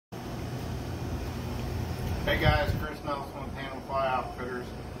Hey guys, Kris Nelson with Tandem Fly Outfitters.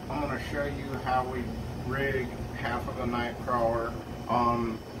 I'm going to show you how we rig half of a night crawler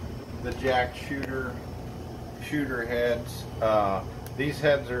on the JaKKed shooter heads. These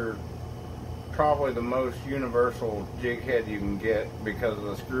heads are probably the most universal jig head you can get because of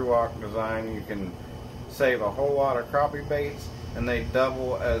the screw lock design. You can save a whole lot of crappie baits, and they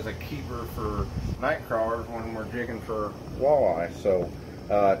double as a keeper for night crawlers when we're jigging for walleye. So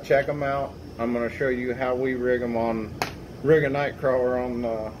check them out. I'm going to show you how we rig a night crawler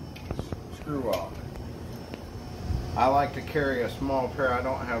on screw lock. I like to carry a small pair. I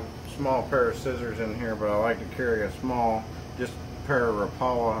don't have a small pair of scissors in here, but I like to carry a small, just pair of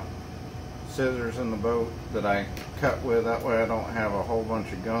Rapala scissors in the boat that I cut with. That way I don't have a whole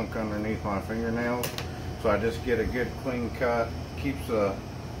bunch of gunk underneath my fingernails. So I just get a good clean cut. Keeps the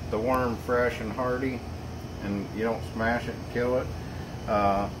worm fresh and hardy, and you don't smash it and kill it.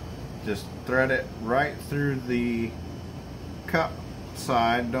 Just thread it right through the cup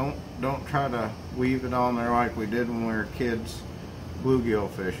side. Don't try to weave it on there like we did when we were kids bluegill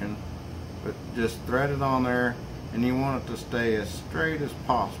fishing, but just thread it on there, and you want it to stay as straight as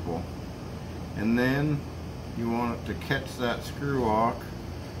possible. And then you want it to catch that screw lock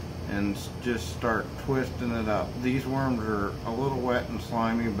and just start twisting it up. These worms are a little wet and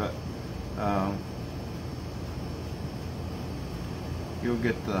slimy, but you'll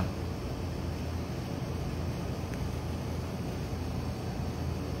get the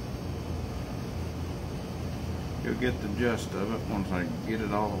gist of it once I get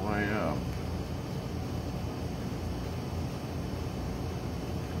it all the way up.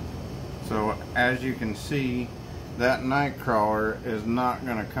 So as you can see, that night crawler is not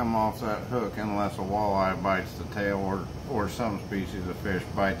going to come off that hook unless a walleye bites the tail, or some species of fish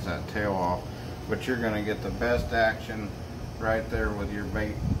bites that tail off. But you're going to get the best action right there with your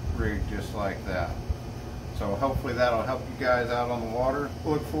bait rig, just like that. So hopefully that'll help you guys out on the water.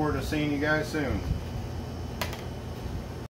 Look forward to seeing you guys soon.